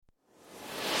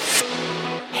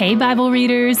Hey, Bible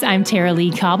readers, I'm Tara Lee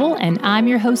Cobble, and I'm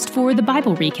your host for the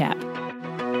Bible Recap.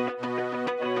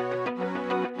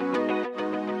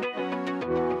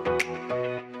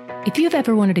 If you have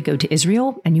ever wanted to go to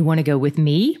Israel and you want to go with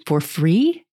me for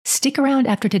free, stick around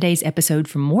after today's episode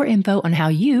for more info on how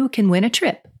you can win a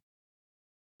trip.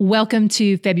 Welcome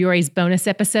to February's bonus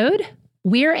episode.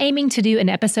 We're aiming to do an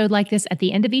episode like this at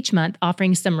the end of each month,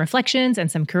 offering some reflections and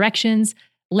some corrections.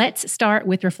 Let's start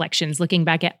with reflections, looking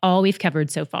back at all we've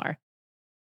covered so far.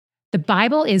 The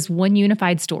Bible is one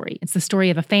unified story. It's the story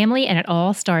of a family, and it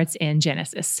all starts in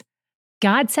Genesis.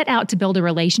 God set out to build a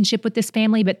relationship with this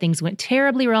family, but things went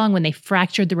terribly wrong when they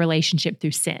fractured the relationship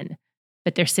through sin.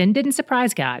 But their sin didn't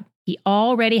surprise God. He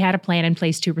already had a plan in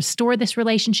place to restore this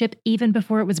relationship even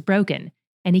before it was broken,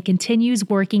 and He continues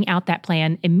working out that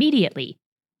plan immediately,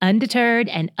 undeterred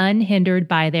and unhindered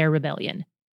by their rebellion.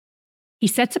 He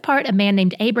sets apart a man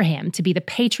named Abraham to be the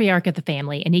patriarch of the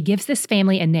family, and He gives this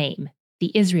family a name,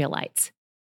 the Israelites.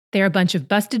 They're a bunch of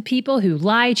busted people who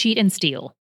lie, cheat, and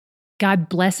steal. God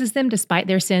blesses them despite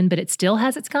their sin, but it still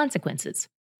has its consequences.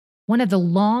 One of the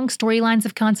long storylines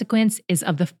of consequence is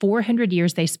of the 400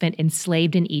 years they spent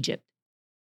enslaved in Egypt.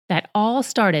 That all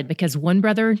started because one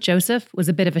brother, Joseph, was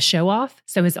a bit of a show-off,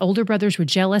 so his older brothers were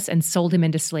jealous and sold him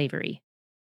into slavery.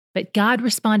 But God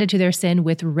responded to their sin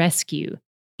with rescue.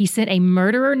 He sent a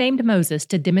murderer named Moses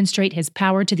to demonstrate his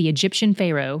power to the Egyptian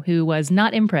Pharaoh, who was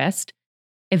not impressed.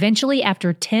 Eventually,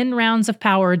 after 10 rounds of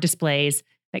power displays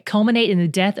that culminate in the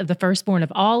death of the firstborn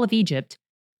of all of Egypt,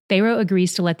 Pharaoh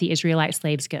agrees to let the Israelite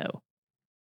slaves go.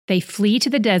 They flee to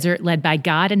the desert led by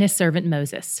God and His servant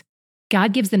Moses.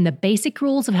 God gives them the basic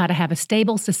rules of how to have a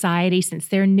stable society since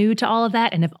they're new to all of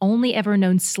that and have only ever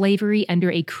known slavery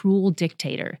under a cruel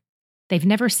dictator. They've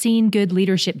never seen good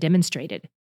leadership demonstrated.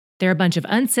 They're a bunch of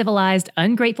uncivilized,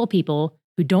 ungrateful people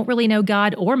who don't really know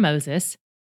God or Moses,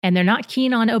 and they're not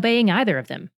keen on obeying either of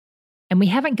them. And we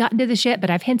haven't gotten to this yet, but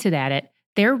I've hinted at it.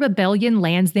 Their rebellion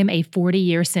lands them a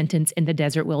 40-year sentence in the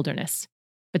desert wilderness.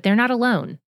 But they're not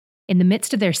alone. In the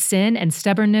midst of their sin and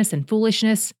stubbornness and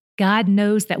foolishness, God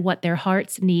knows that what their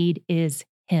hearts need is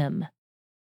Him.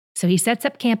 So He sets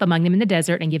up camp among them in the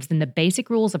desert and gives them the basic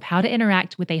rules of how to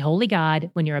interact with a holy God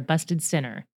when you're a busted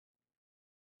sinner.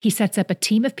 He sets up a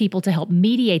team of people to help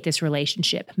mediate this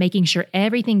relationship, making sure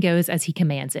everything goes as He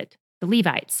commands it, the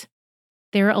Levites.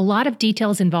 There are a lot of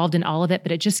details involved in all of it,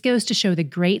 but it just goes to show the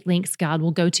great lengths God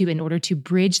will go to in order to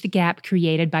bridge the gap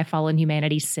created by fallen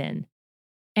humanity's sin.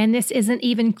 And this isn't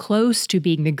even close to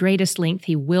being the greatest length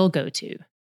He will go to.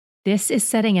 This is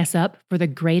setting us up for the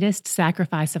greatest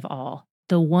sacrifice of all,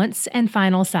 the once and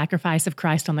final sacrifice of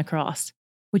Christ on the cross,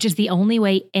 which is the only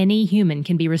way any human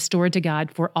can be restored to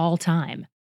God for all time.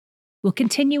 We'll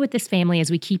continue with this family as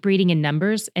we keep reading in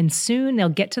Numbers, and soon they'll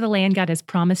get to the land God has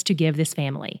promised to give this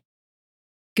family.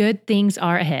 Good things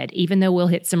are ahead, even though we'll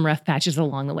hit some rough patches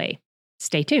along the way.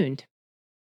 Stay tuned.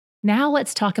 Now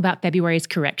let's talk about February's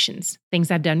corrections,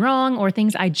 things I've done wrong or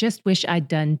things I just wish I'd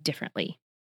done differently.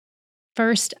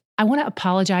 First, I want to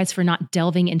apologize for not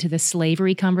delving into the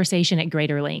slavery conversation at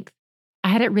greater length. I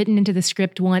had it written into the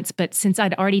script once, but since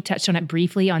I'd already touched on it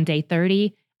briefly on day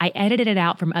 30, I edited it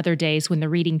out from other days when the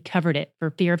reading covered it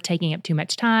for fear of taking up too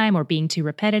much time or being too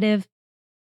repetitive.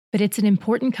 But it's an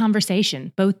important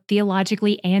conversation, both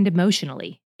theologically and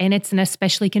emotionally, and it's an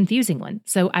especially confusing one,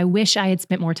 so I wish I had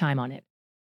spent more time on it.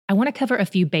 I want to cover a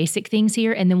few basic things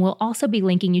here, and then we'll also be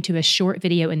linking you to a short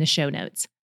video in the show notes.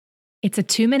 It's a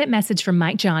 2-minute message from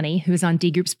Mike Johnny, who is on D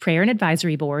Group's prayer and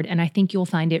advisory board, and I think you'll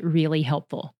find it really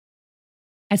helpful.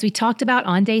 As we talked about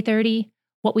on day 30,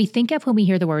 what we think of when we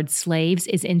hear the word slaves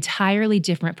is entirely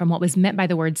different from what was meant by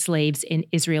the word slaves in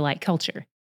Israelite culture.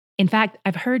 In fact,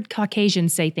 I've heard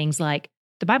Caucasians say things like,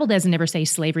 the Bible doesn't ever say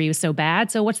slavery was so bad,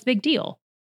 so what's the big deal?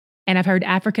 And I've heard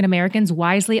African Americans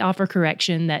wisely offer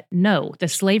correction that no, the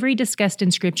slavery discussed in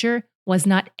Scripture was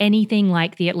not anything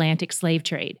like the Atlantic slave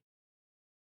trade.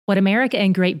 What America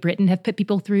and Great Britain have put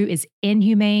people through is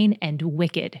inhumane and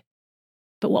wicked.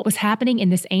 But what was happening in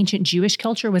this ancient Jewish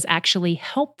culture was actually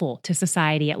helpful to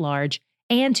society at large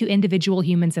and to individual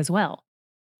humans as well.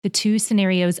 The two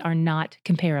scenarios are not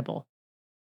comparable.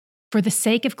 For the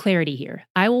sake of clarity here,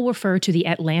 I will refer to the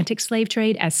Atlantic slave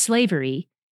trade as slavery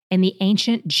and the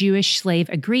ancient Jewish slave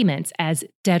agreements as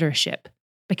debtorship,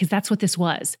 because that's what this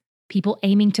was, people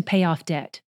aiming to pay off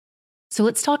debt. So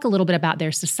let's talk a little bit about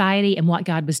their society and what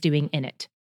God was doing in it.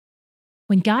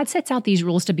 When God sets out these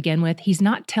rules to begin with, He's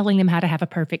not telling them how to have a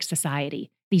perfect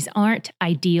society. These aren't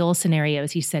ideal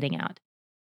scenarios He's setting out.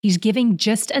 He's giving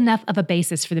just enough of a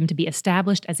basis for them to be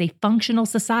established as a functional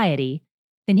society,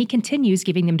 then He continues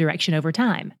giving them direction over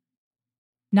time.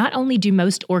 Not only do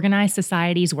most organized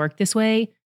societies work this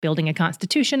way, building a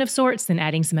constitution of sorts, then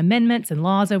adding some amendments and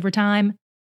laws over time.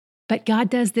 But God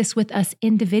does this with us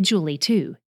individually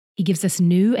too. He gives us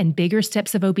new and bigger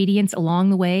steps of obedience along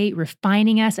the way,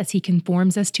 refining us as He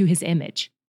conforms us to His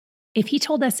image. If He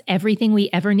told us everything we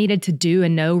ever needed to do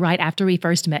and know right after we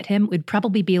first met Him, we'd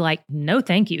probably be like, no,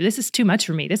 thank you. This is too much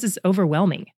for me. This is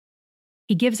overwhelming.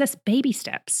 He gives us baby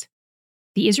steps.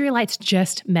 The Israelites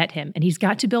just met Him, and He's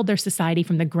got to build their society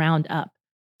from the ground up.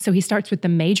 So He starts with the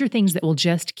major things that will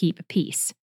just keep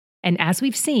peace. And as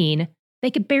we've seen,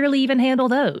 they could barely even handle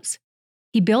those.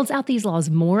 He builds out these laws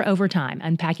more over time,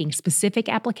 unpacking specific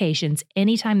applications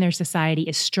anytime their society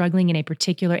is struggling in a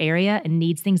particular area and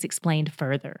needs things explained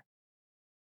further.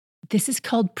 This is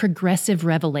called progressive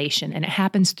revelation, and it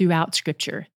happens throughout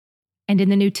Scripture. And in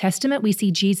the New Testament, we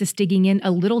see Jesus digging in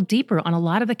a little deeper on a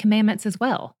lot of the commandments as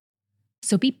well.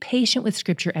 So be patient with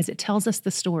Scripture as it tells us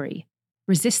the story.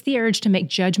 Resist the urge to make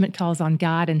judgment calls on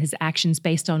God and His actions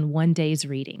based on one day's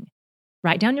reading.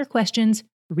 Write down your questions,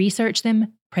 research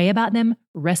them, pray about them,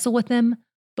 wrestle with them.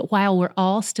 But while we're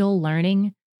all still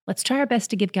learning, let's try our best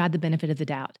to give God the benefit of the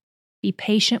doubt. Be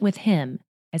patient with Him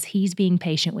as He's being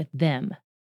patient with them.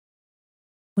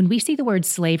 When we see the word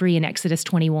slavery in Exodus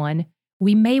 21,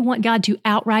 we may want God to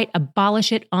outright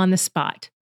abolish it on the spot.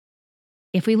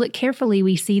 If we look carefully,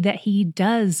 we see that He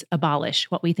does abolish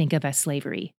what we think of as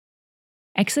slavery.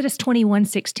 Exodus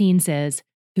 21:16 says,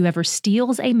 "Whoever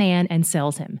steals a man and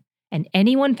sells him, and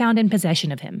anyone found in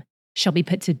possession of him, shall be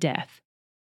put to death."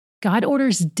 God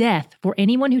orders death for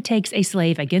anyone who takes a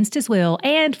slave against his will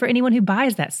and for anyone who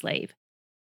buys that slave.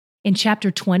 In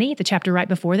chapter 20, the chapter right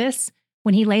before this,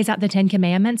 when He lays out the 10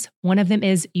 Commandments, one of them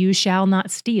is, "You shall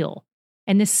not steal."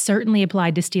 And this certainly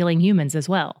applied to stealing humans as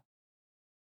well.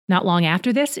 Not long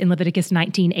after this, in Leviticus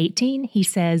 19:18, He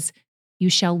says, "You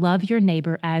shall love your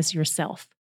neighbor as yourself."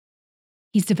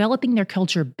 He's developing their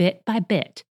culture bit by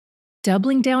bit,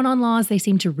 doubling down on laws they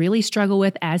seem to really struggle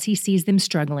with as He sees them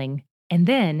struggling, and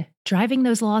then driving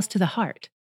those laws to the heart,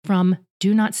 from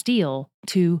do not steal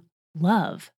to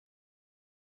love.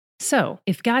 So,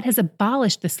 if God has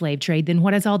abolished the slave trade, then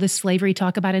what does all this slavery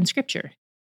talk about in Scripture?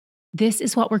 This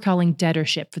is what we're calling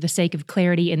debtorship for the sake of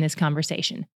clarity in this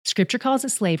conversation. Scripture calls it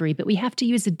slavery, but we have to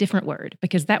use a different word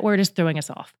because that word is throwing us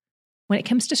off. When it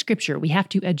comes to Scripture, we have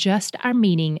to adjust our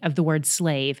meaning of the word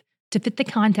slave to fit the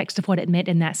context of what it meant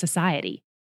in that society.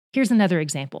 Here's another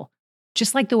example.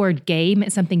 Just like the word gay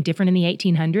meant something different in the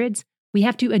 1800s, we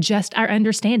have to adjust our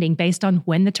understanding based on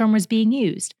when the term was being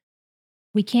used.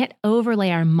 We can't overlay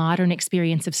our modern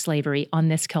experience of slavery on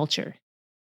this culture,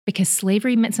 because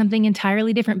slavery meant something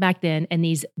entirely different back then, and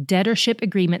these debtorship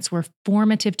agreements were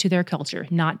formative to their culture,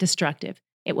 not destructive.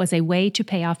 It was a way to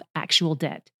pay off actual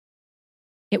debt.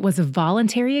 It was a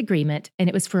voluntary agreement, and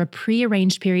it was for a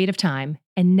prearranged period of time,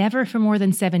 and never for more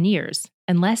than 7 years,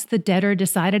 unless the debtor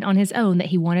decided on his own that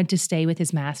he wanted to stay with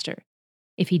his master.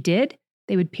 If he did,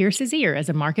 they would pierce his ear as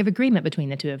a mark of agreement between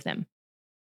the two of them.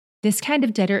 This kind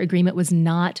of debtor agreement was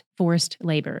not forced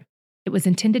labor. It was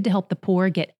intended to help the poor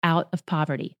get out of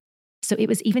poverty, so it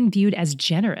was even viewed as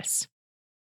generous.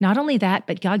 Not only that,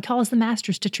 but God calls the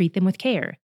masters to treat them with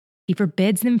care. He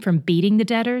forbids them from beating the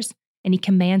debtors, and He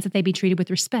commands that they be treated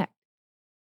with respect.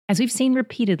 As we've seen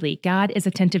repeatedly, God is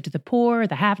attentive to the poor,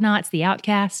 the have-nots, the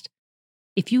outcast.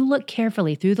 If you look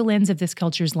carefully through the lens of this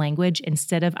culture's language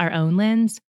instead of our own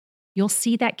lens, you'll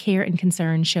see that care and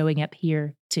concern showing up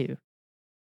here too.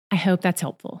 I hope that's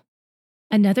helpful.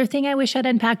 Another thing I wish I'd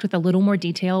unpacked with a little more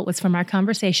detail was from our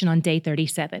conversation on day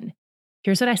 37.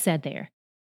 Here's what I said there.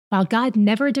 While God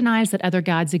never denies that other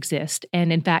gods exist,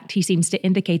 and in fact, He seems to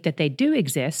indicate that they do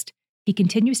exist, He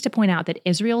continues to point out that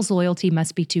Israel's loyalty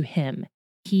must be to Him.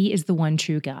 He is the one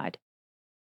true God.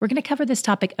 We're going to cover this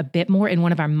topic a bit more in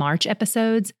one of our March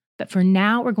episodes, but for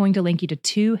now, we're going to link you to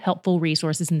 2 helpful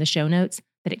resources in the show notes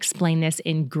that explain this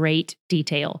in great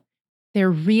detail. They're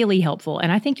really helpful,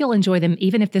 and I think you'll enjoy them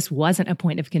even if this wasn't a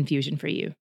point of confusion for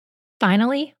you.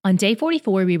 Finally, on day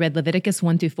 44, we read Leviticus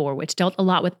 1-4, which dealt a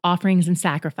lot with offerings and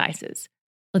sacrifices.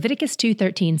 Leviticus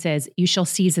 2:13 says, "You shall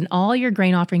season all your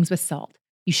grain offerings with salt.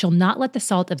 You shall not let the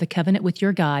salt of the covenant with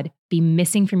your God be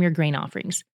missing from your grain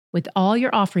offerings. With all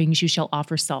your offerings you shall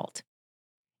offer salt."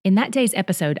 In that day's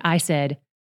episode, I said,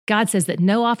 God says that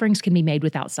no offerings can be made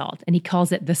without salt, and He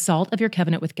calls it the salt of your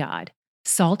covenant with God.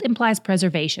 Salt implies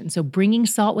preservation, so bringing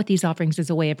salt with these offerings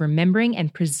is a way of remembering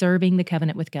and preserving the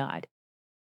covenant with God.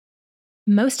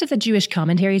 Most of the Jewish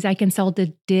commentaries I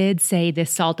consulted did say this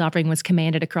salt offering was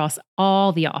commanded across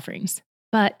all the offerings,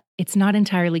 but it's not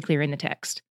entirely clear in the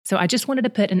text. So I just wanted to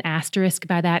put an asterisk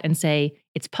by that and say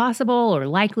it's possible or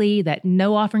likely that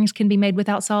no offerings can be made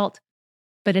without salt,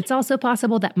 but it's also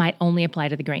possible that might only apply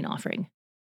to the grain offering.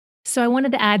 So I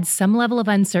wanted to add some level of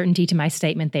uncertainty to my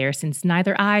statement there, since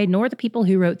neither I nor the people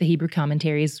who wrote the Hebrew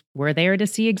commentaries were there to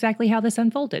see exactly how this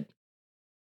unfolded.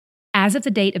 As of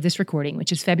the date of this recording,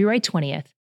 which is February 20th,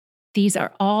 these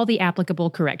are all the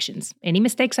applicable corrections. Any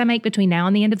mistakes I make between now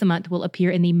and the end of the month will appear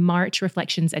in the March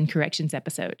Reflections and Corrections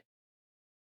episode.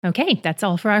 Okay, that's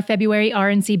all for our February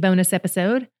RNC bonus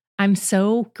episode. I'm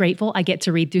so grateful I get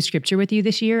to read through scripture with you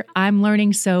this year. I'm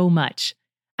learning so much.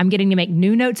 I'm getting to make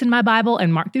new notes in my Bible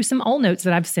and mark through some old notes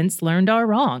that I've since learned are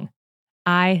wrong.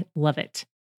 I love it.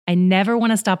 I never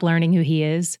want to stop learning who He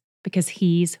is, because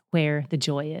He's where the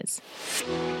joy is.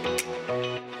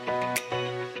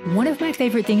 One of my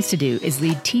favorite things to do is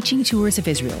lead teaching tours of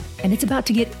Israel, and it's about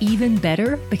to get even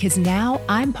better because now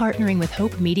I'm partnering with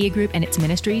Hope Media Group and its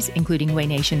ministries, including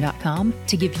waynation.com,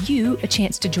 to give you a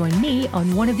chance to join me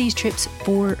on one of these trips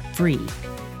for free.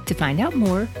 To find out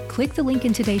more, click the link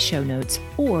in today's show notes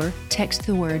or text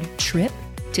the word TRIP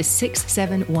to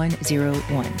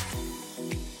 67101.